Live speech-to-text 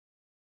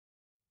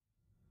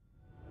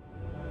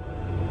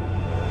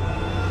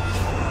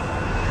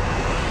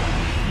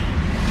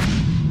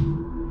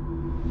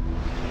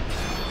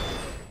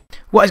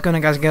What is going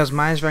on, guys and girls?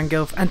 My name is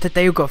Rangilf, and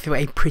today we've got through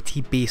a pretty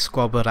beast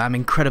squad builder. I'm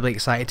incredibly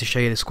excited to show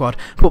you the squad,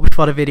 but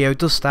before the video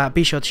does start,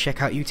 be sure to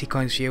check out UT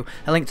Coins View.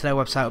 A link to their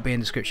website will be in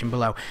the description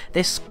below.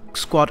 This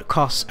squad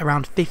costs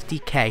around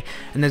 50k,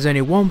 and there's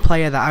only one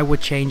player that I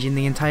would change in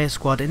the entire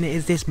squad, and it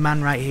is this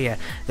man right here,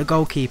 the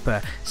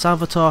goalkeeper,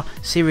 Salvatore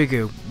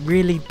Sirigu.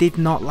 Really did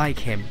not like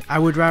him. I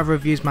would rather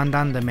have used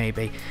Mandanda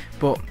maybe,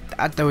 but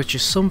there was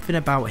just something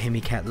about him.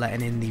 He kept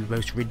letting in the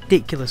most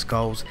ridiculous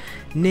goals,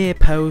 near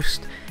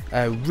post,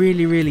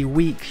 really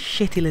weak,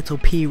 shitty little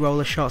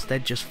P-roller shots. They're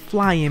just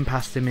flying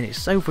past him and it's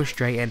so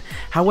frustrating.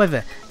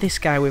 However, this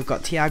guy, we've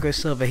got THIAGO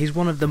Silva. He's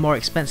one of the more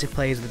expensive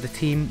players of the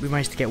team. We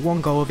managed to get one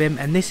goal with him,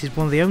 and this is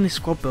one of the only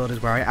squad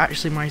builders where I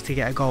actually managed to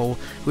get a goal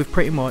with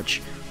pretty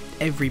much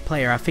every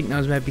player. I think there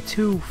was maybe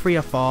 2, 3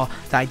 or 4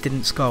 that I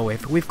didn't score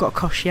with. We've got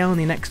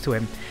Koscielny next to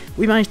him.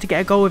 We managed to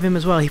get a goal with him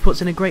as well. He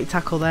puts in a great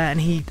tackle there,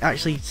 and he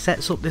actually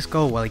sets up this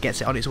goal. Well, he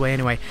gets it on its way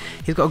anyway.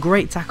 He's got a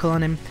great tackle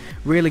on him.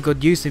 Really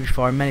good, used him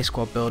before in many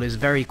squad builders.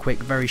 Very quick,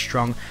 very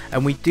strong,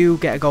 and we do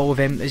get a goal with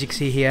him. As you can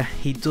see here,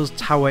 he does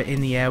tower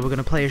in the air. We're going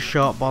to play a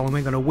short ball and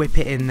we're going to whip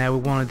it in there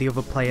with one of the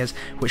other players,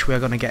 which we're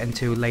going to get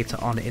into later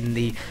on in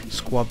the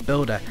squad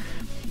builder.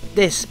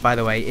 This, by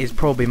the way, is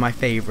probably my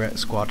favourite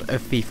squad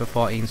of FIFA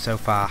 14 so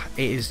far.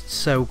 It is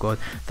so good.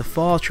 The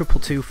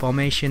 4-2-2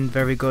 formation,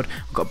 very good.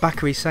 We've got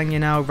Bakary Sagna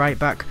now, right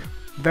back.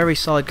 Very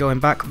solid going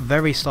back,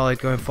 very solid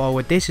going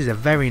forward. This is a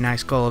very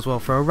nice goal as well.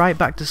 For a right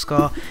back to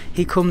score,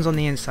 he comes on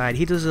the inside.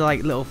 He does a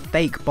little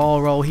fake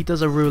ball roll. He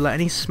does a roulette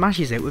and he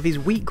smashes it with his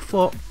weak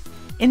foot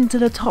into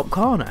the top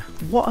corner.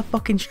 What a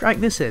fucking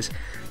strike this is.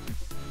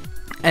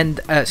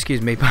 And,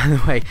 excuse me, by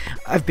the way,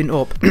 I've been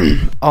up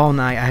all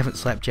night. I haven't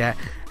slept yet.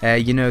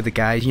 You know the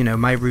guys, you know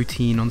my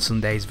routine on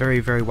Sundays,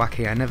 very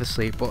wacky. I never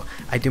sleep, but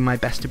I do my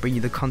best to bring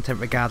you the content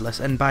regardless.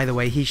 And by the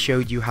way, he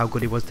showed you how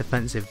good he was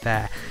defensive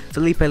there.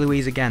 Felipe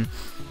Luis again,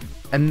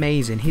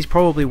 amazing. He's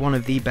probably one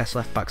of the best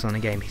left backs on the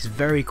game. He's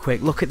very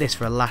quick. Look at this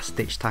for a last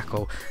ditch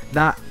tackle.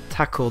 That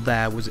tackle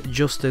there was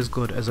just as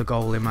good as a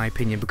goal in my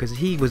opinion, because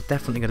he was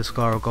definitely going to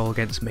score a goal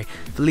against me.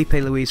 Felipe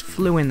Luis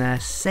flew in there,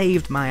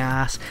 saved my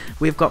ass.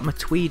 We've got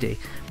Matuidi.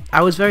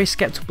 I was very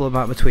sceptical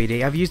about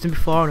Matuidi. I've used him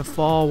before in a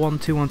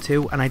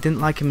 4-1-2-1-2, and I didn't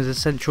like him as a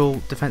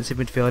central defensive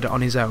midfielder on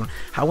his own.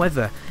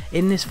 However,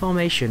 in this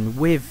formation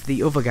with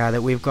the other guy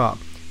that we've got,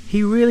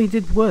 he really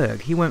did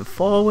work. He went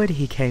forward,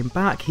 he came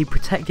back, he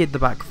protected the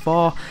back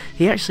four,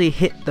 he actually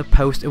hit the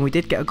post, and we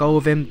did get a goal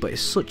with him, but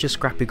it's such a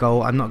scrappy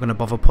goal, I'm not going to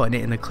bother putting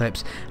it in the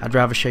clips. I'd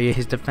rather show you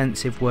his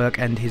defensive work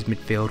and his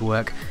midfield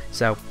work.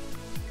 So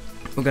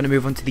we're going to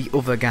move on to the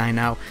other guy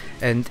now,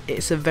 and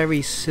it's a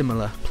very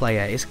similar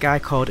player. It's a guy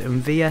called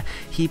Mvia.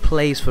 He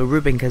plays for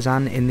Rubin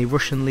Kazan in the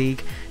Russian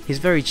league. He's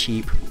very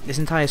cheap. This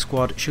entire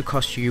squad should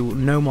cost you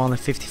no more than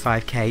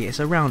 55k. It's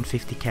around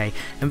 50k.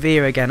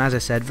 Mvia, again, as I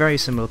said, very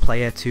similar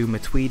player to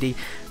Matuidi.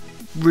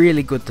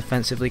 Really good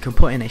defensively, can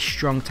put in a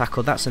strong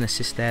tackle. That's an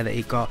assist there that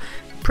he got.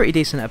 Pretty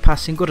decent at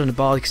passing, good on the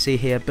ball. You can see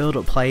here, build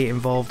up play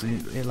involved in,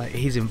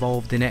 he's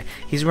involved in it.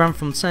 He's ran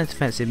from centre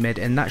defensive mid,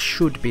 and that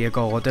should be a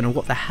goal. I don't know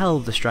what the hell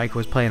the striker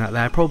was playing at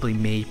there. Probably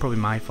me, probably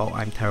my fault.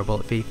 I'm terrible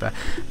at FIFA.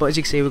 But as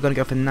you can see, we're going to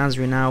go for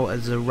Nasri now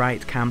as a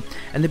right cam.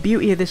 And the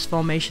beauty of this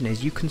formation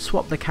is you can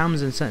swap the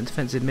cams and centre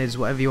defensive mids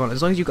whatever you want,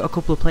 as long as you've got a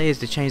couple of players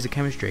to change the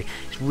chemistry.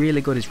 It's really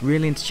good. It's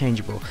really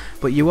interchangeable.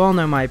 But you all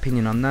know my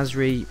opinion on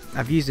Nasri.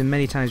 I've used him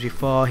many times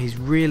before. He's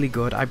really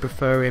good. I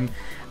prefer him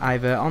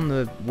either on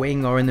the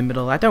wing or in the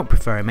middle. I don't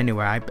prefer him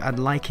anywhere. I'd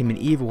like him in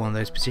either one of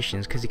those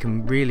positions because he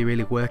can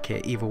really work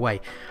it either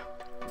way.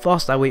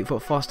 4-star weak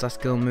foot, 4-star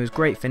skill moves,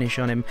 great finish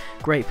on him,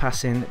 great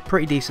passing,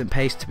 pretty decent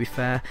pace to be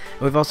fair.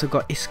 And we've also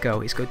got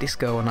Isco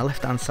Disco on the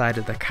left hand side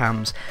of the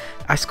cams.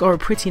 I score a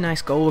pretty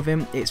nice goal with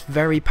him. It's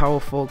very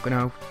powerful. You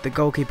know, the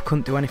goalkeeper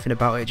couldn't do anything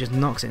about it, just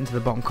knocks it into the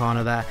bottom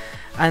corner there.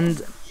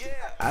 And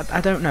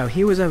I don't know,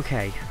 he was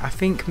okay. I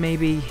think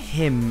maybe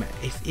him,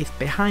 if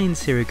behind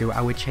Sirigu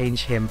I would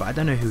change him, but I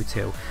don't know who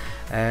to.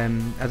 I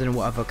don't know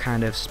what other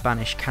kind of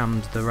Spanish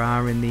cams there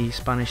are in the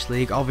Spanish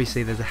league.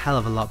 Obviously there's a hell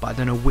of a lot, but I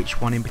don't know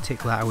which one in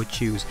particular I would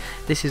choose.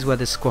 This is where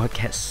the squad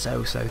gets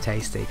so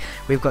tasty.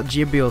 We've got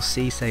Djibril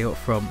Cissé up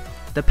front.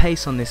 The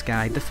pace on this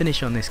guy, the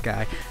finish on this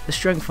guy, the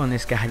strength on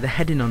this guy, the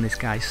heading on this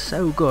guy,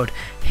 so good.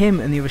 Him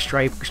and the other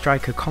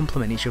striker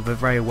complement each other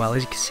very well.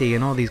 As you can see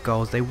in all these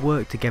goals, they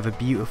work together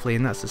beautifully,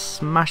 and that's a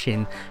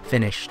smashing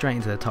finish straight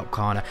into the top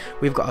corner.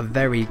 We've got a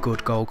very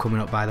good goal coming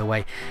up, by the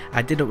way.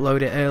 I did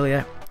upload it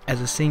earlier as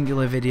a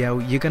singular video.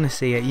 You're going to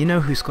see it. You know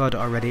who scored it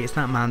already. It's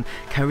that man,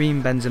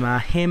 Karim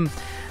Benzema. Him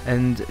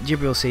and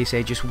Djibril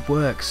Cissé just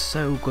work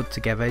so good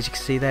together. As you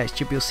can see there, it's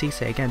Djibril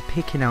Cissé again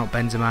picking out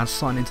Benzema and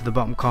slotting into the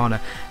bottom corner.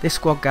 This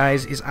squad,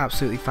 guys, is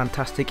absolutely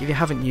fantastic. If you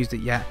haven't used it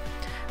yet,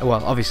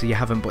 well, obviously you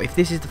haven't, but if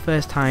this is the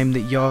first time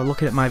that you're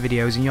looking at my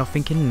videos and you're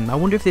thinking, I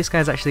wonder if this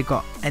guy's actually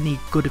got any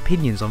good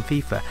opinions on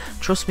FIFA,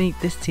 trust me,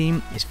 this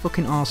team is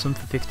fucking awesome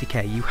for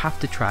 50k. You have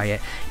to try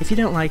it. If you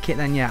don't like it,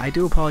 then yeah, I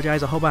do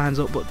apologise, I hold my hands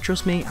up, but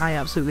trust me, I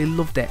absolutely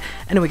loved it.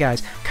 Anyway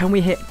guys, can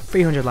we hit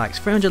 300 likes?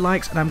 300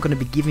 likes and I'm going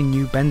to be giving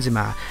you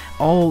Benzema.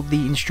 All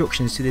the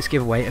instructions to this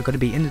giveaway are going to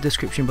be in the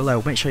description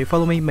below. Make sure you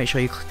follow me, make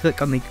sure you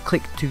click on the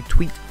click to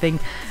tweet thing.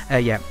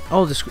 Yeah,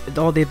 all of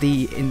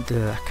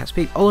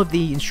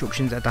the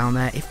instructions are down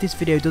there. If this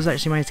video does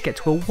actually manage to get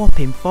to a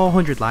whopping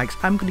 400 likes,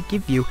 I'm going to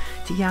give you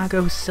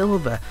THIAGO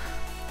Silva.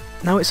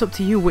 Now it's up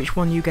to you which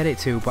one you get it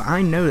to, but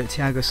I know that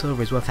THIAGO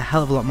Silva is worth a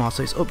hell of a lot more,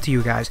 so it's up to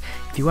you guys.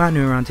 If you are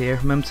new around here,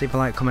 remember to leave a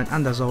like, comment,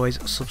 and as always,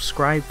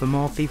 subscribe for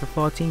more FIFA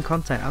 14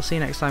 content. I'll see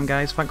you next time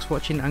guys, thanks for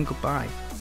watching and goodbye.